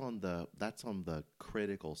that's on the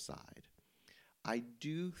critical side. I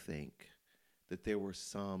do think that there were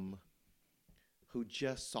some who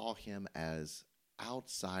just saw him as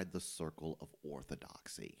outside the circle of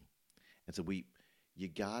orthodoxy. And so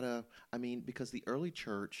because the early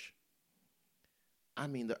church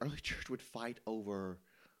would fight over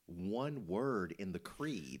one word in the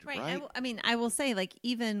creed, right? I will say, like,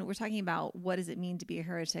 even we're talking about what does it mean to be a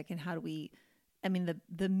heretic and how do we,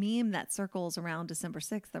 the meme that circles around December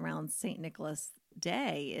 6th, around St. Nicholas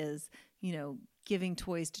Day is, giving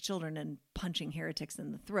toys to children and punching heretics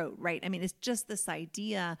in the throat, right? It's just this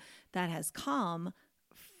idea that has come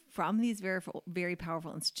from these very, very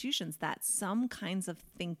powerful institutions that some kinds of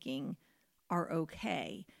thinking are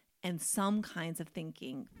okay and some kinds of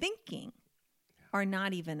thinking are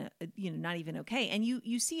not even okay. And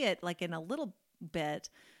you see it like in a little bit,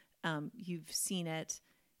 you've seen it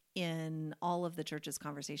in all of the church's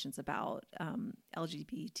conversations about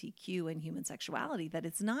LGBTQ and human sexuality, that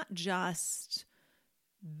it's not just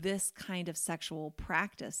this kind of sexual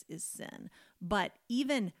practice is sin, but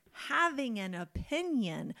even having an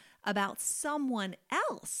opinion about someone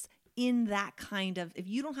else in that kind of, if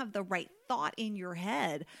you don't have the right thought in your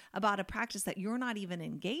head about a practice that you're not even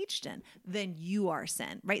engaged in, then you are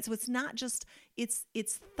sin, right? So it's not just, it's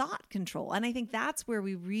thought control. And I think that's where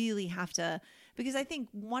we really have to, because I think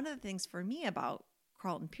one of the things for me about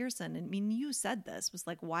Carlton Pearson, you said this, was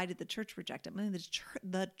like, why did the church reject him?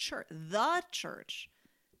 The church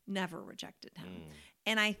never rejected him.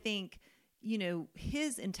 And I think,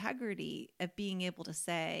 his integrity of being able to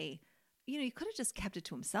say, he could have just kept it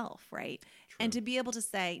to himself, right? True. And to be able to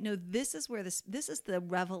say, no, this is where this is the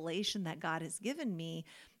revelation that God has given me,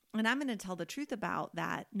 and I'm going to tell the truth about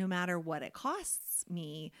that no matter what it costs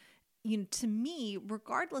me. To me,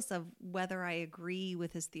 regardless of whether I agree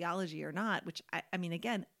with his theology or not, which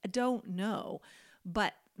again, I don't know,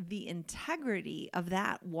 but the integrity of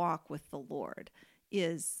that walk with the Lord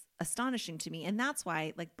is astonishing to me. And that's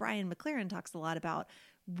why, like, Brian McLaren talks a lot about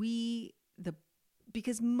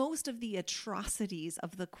because most of the atrocities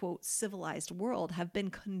of the, quote, civilized world have been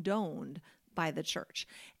condoned by the church.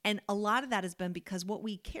 And a lot of that has been because what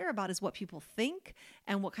we care about is what people think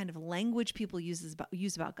and what kind of language people use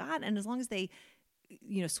about God. And as long as they,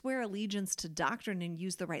 swear allegiance to doctrine and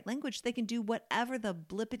use the right language, they can do whatever the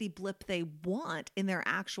blippity blip they want in their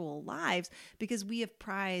actual lives, because we have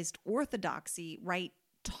prized orthodoxy, right,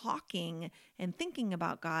 talking and thinking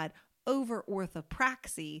about God, over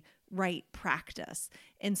orthopraxy, right practice.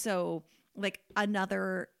 And so, like,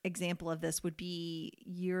 another example of this would be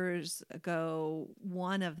years ago,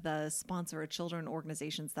 one of the sponsor children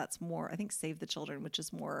organizations that's more, I think, Save the Children, which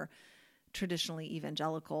is more traditionally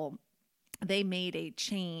evangelical, they made a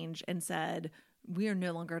change and said, we are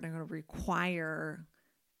no longer going to require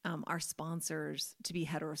our sponsors to be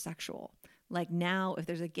heterosexual. Like, now, if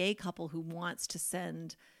there's a gay couple who wants to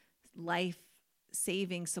send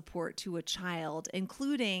life-saving support to a child,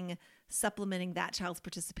 including supplementing that child's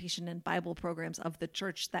participation in Bible programs of the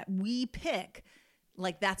church that we pick,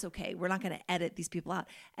 like, that's okay. We're not going to edit these people out.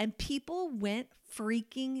 And people went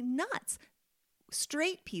freaking nuts.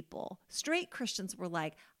 Straight Christians were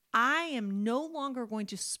like, I am no longer going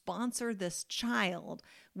to sponsor this child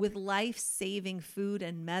with life-saving food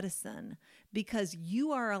and medicine because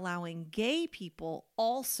you are allowing gay people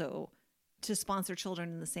also to sponsor children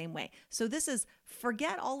in the same way. So this is,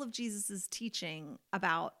 forget all of Jesus's teaching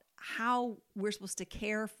about how we're supposed to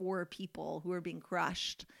care for people who are being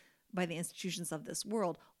crushed by the institutions of this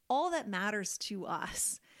world. All that matters to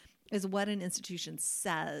us is what an institution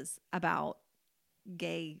says about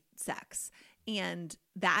gay sex. And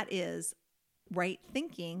that is, right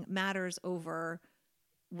thinking matters over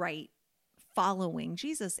right following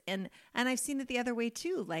Jesus. And I've seen it the other way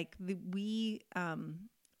too. Like, we on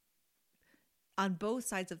both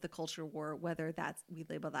sides of the culture war, whether that's, we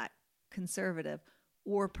label that conservative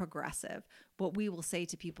or progressive, what we will say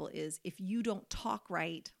to people is, if you don't talk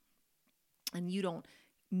right and you don't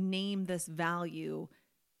name this value,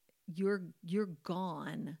 you're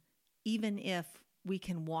gone, even if we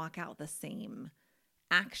can walk out the same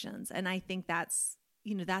actions. And I think that's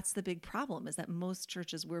the big problem, is that most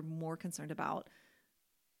churches, we're more concerned about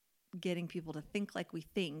getting people to think like we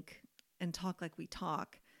think and talk like we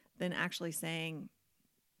talk than actually saying,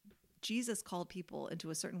 Jesus called people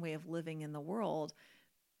into a certain way of living in the world,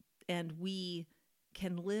 and we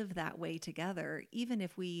can live that way together, even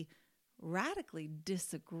if we radically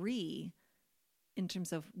disagree in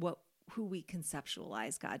terms of who we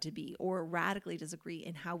conceptualize God to be, or radically disagree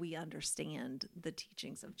in how we understand the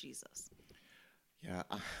teachings of Jesus. Yeah.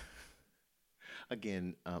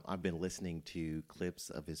 Again, I've been listening to clips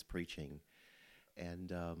of his preaching,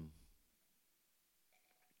 and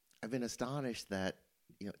I've been astonished that,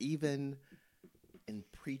 even in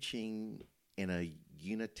preaching in a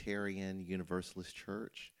Unitarian Universalist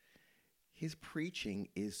church, his preaching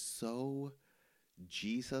is so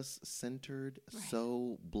Jesus-centered, right,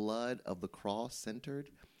 so blood of the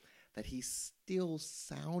cross-centered, that he still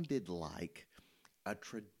sounded like a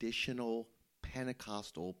traditional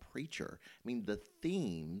Pentecostal preacher. I mean, the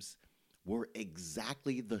themes were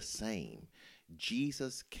exactly the same.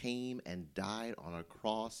 Jesus came and died on a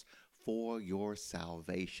cross for your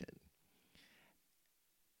salvation.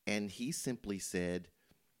 And he simply said,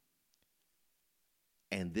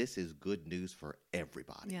 and this is good news for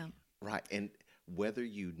everybody. Yeah. Right. And whether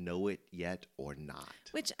you know it yet or not.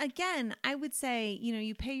 Which, again, I would say,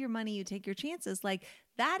 you pay your money, you take your chances. Like,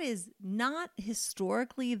 that is not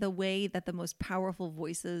historically the way that the most powerful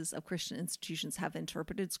voices of Christian institutions have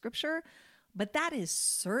interpreted Scripture, but that is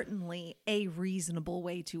certainly a reasonable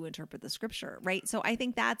way to interpret the Scripture, right? So I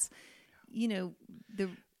think that's,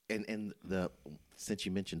 since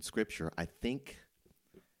you mentioned Scripture, I think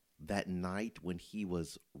that night when he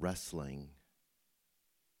was wrestling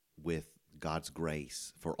with God's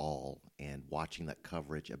grace for all and watching that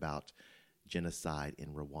coverage about genocide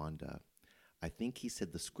in Rwanda, I think he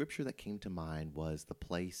said the scripture that came to mind was the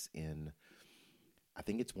place in, I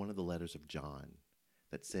think it's one of the letters of John,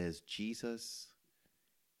 that says Jesus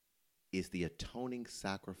is the atoning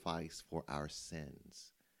sacrifice for our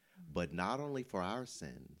sins, but not only for our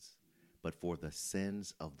sins, but for the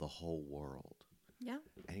sins of the whole world. Yeah.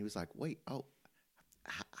 And he was like, wait,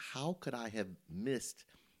 how could I have missed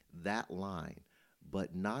that line?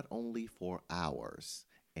 But not only for ours,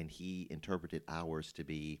 and he interpreted ours to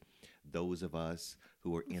be those of us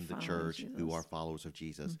who are in the church, who are followers of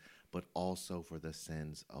Jesus, but also for the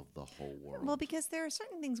sins of the whole world. Well, because there are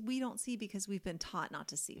certain things we don't see because we've been taught not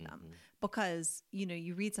to see them. Because,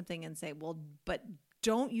 you read something and say, well, but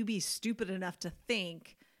don't you be stupid enough to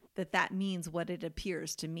think that means what it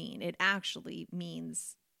appears to mean. It actually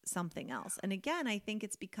means something else. And again, I think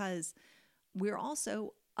it's because we're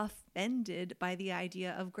also offended by the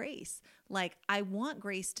idea of grace. Like, I want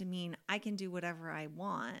grace to mean I can do whatever I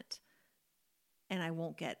want and I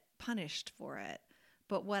won't get punished for it.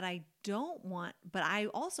 But what I don't want, but I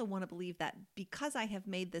also want to believe that because I have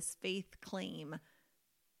made this faith claim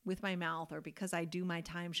with my mouth, or because I do my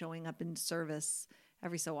time showing up in service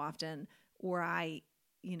every so often, or I,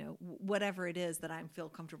 whatever it is that I feel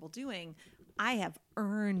comfortable doing, I have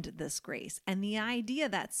earned this grace. And the idea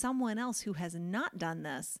that someone else who has not done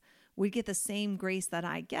this would get the same grace that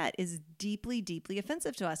I get is deeply, deeply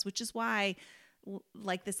offensive to us, which is why,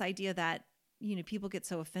 like, this idea that, people get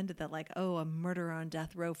so offended that, like, oh, a murderer on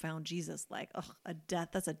death row found Jesus. Like, oh,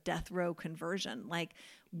 that's a death row conversion. Like,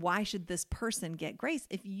 why should this person get grace?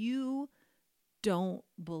 If you don't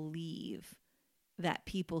believe that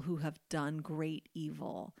people who have done great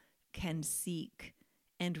evil can seek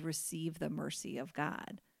and receive the mercy of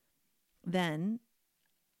God, then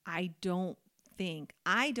I don't believe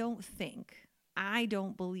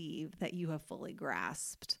that you have fully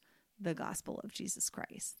grasped the gospel of Jesus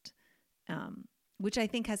Christ, which I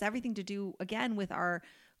think has everything to do, again, with our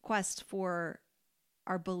quest for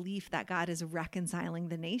our belief that God is reconciling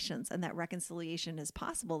the nations and that reconciliation is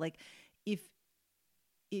possible. Like, if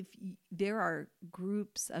there are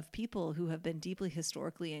groups of people who have been deeply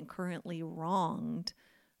historically and currently wronged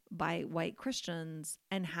by white Christians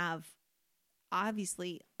and have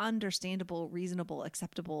obviously understandable, reasonable,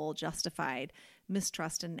 acceptable, justified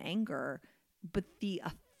mistrust and anger, but the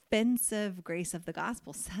offensive grace of the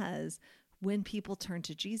gospel says when people turn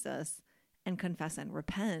to Jesus and confess and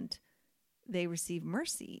repent, they receive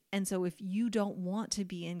mercy. And so if you don't want to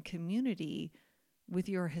be in community with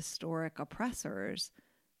your historic oppressors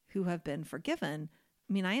who have been forgiven,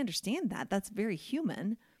 I mean, I understand that. That's very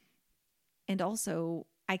human. And also,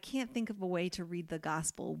 I can't think of a way to read the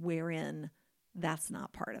gospel wherein that's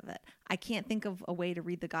not part of it. I can't think of a way to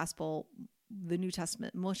read the gospel, the New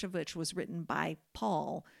Testament, most of which was written by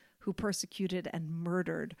Paul, who persecuted and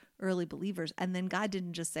murdered early believers. And then God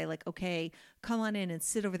didn't just say, like, okay, come on in and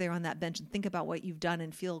sit over there on that bench and think about what you've done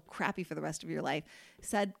and feel crappy for the rest of your life. He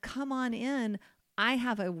said, come on in. I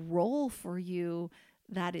have a role for you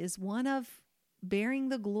that is one of bearing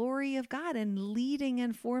the glory of God and leading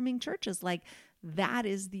and forming churches. Like, that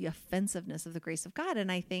is the offensiveness of the grace of God.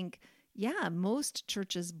 And I think, yeah, most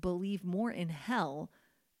churches believe more in hell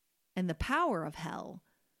and the power of hell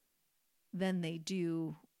than they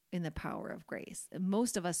do in the power of grace. And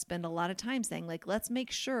most of us spend a lot of time saying, like, let's make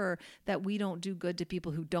sure that we don't do good to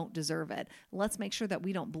people who don't deserve it. Let's make sure that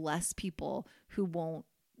we don't bless people who won't,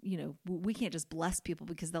 we can't just bless people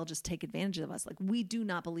because they'll just take advantage of us. Like, we do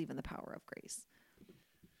not believe in the power of grace.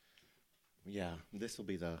 Yeah, this will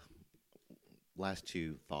be the last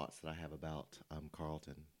two thoughts that I have about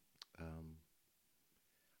Carlton.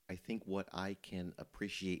 I think what I can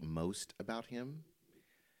appreciate most about him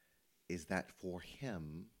is that for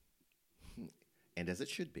him, and as it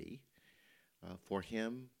should be, for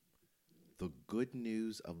him, the good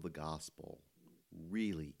news of the gospel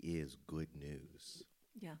really is good news.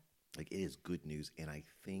 Yeah. Like, it is good news, and I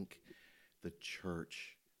think the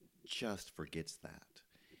church just forgets that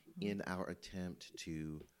in our attempt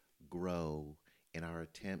to grow, in our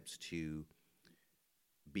attempts to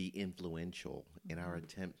be influential, in our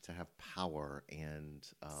attempt to have power and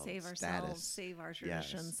save status. ourselves, save our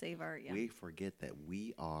tradition, Yes. save our, We forget that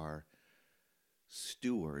we are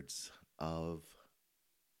stewards of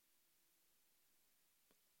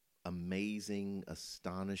amazing,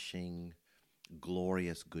 astonishing,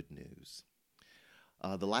 glorious good news.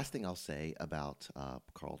 The last thing I'll say about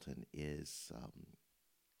Carlton is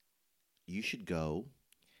you should go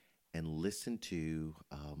and listen to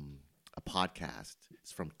a podcast.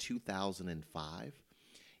 It's from 2005,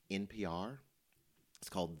 NPR. It's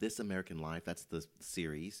called This American Life. That's the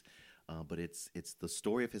series, but it's the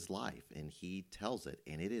story of his life, and he tells it,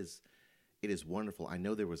 and it is wonderful. I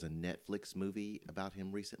know there was a Netflix movie about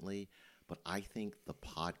him recently, but I think the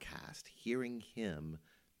podcast, hearing him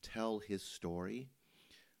tell his story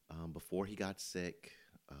before he got sick,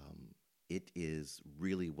 it is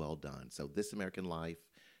really well done. So This American Life,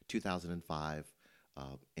 2005,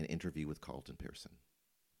 an interview with Carlton Pearson.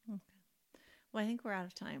 Okay. Well, I think we're out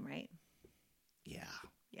of time, right? Yeah.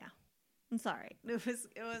 Yeah. I'm sorry. It was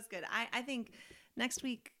good. I think next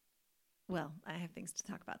week, well, I have things to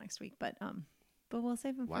talk about next week, but we'll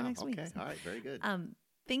save them for next week. Okay. All right. Very good.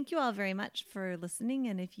 Thank you all very much for listening.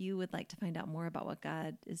 And if you would like to find out more about what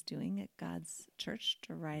God is doing at God's Church,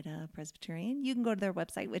 Derita Presbyterian, you can go to their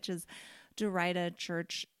website, which is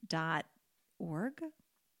deritachurch.org,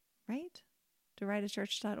 right?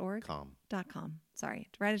 deritachurch.org? .com. Sorry,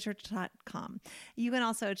 deritachurch.com. You can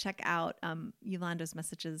also check out Eulando's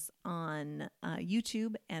messages on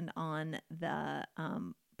YouTube and on the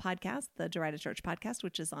podcast, the Derita Church podcast,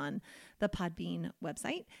 which is on the Podbean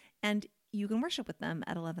website. And you can worship with them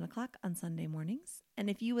at 11 o'clock on Sunday mornings. And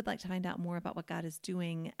if you would like to find out more about what God is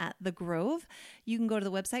doing at The Grove, you can go to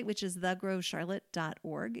the website, which is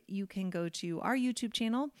thegrovecharlotte.org. You can go to our YouTube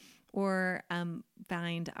channel or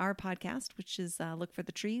find our podcast, which is Look for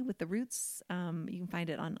the Tree with the Roots. You can find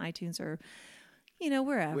it on iTunes or,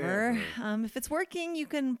 wherever. If it's working, you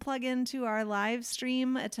can plug into our live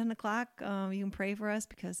stream at 10 o'clock. You can pray for us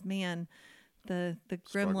because, man, the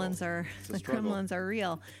gremlins are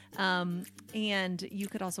real. And you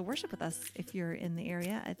could also worship with us if you're in the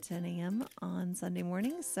area at 10 a.m. on Sunday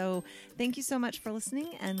mornings. So thank you so much for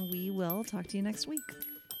listening, and we will talk to you next week.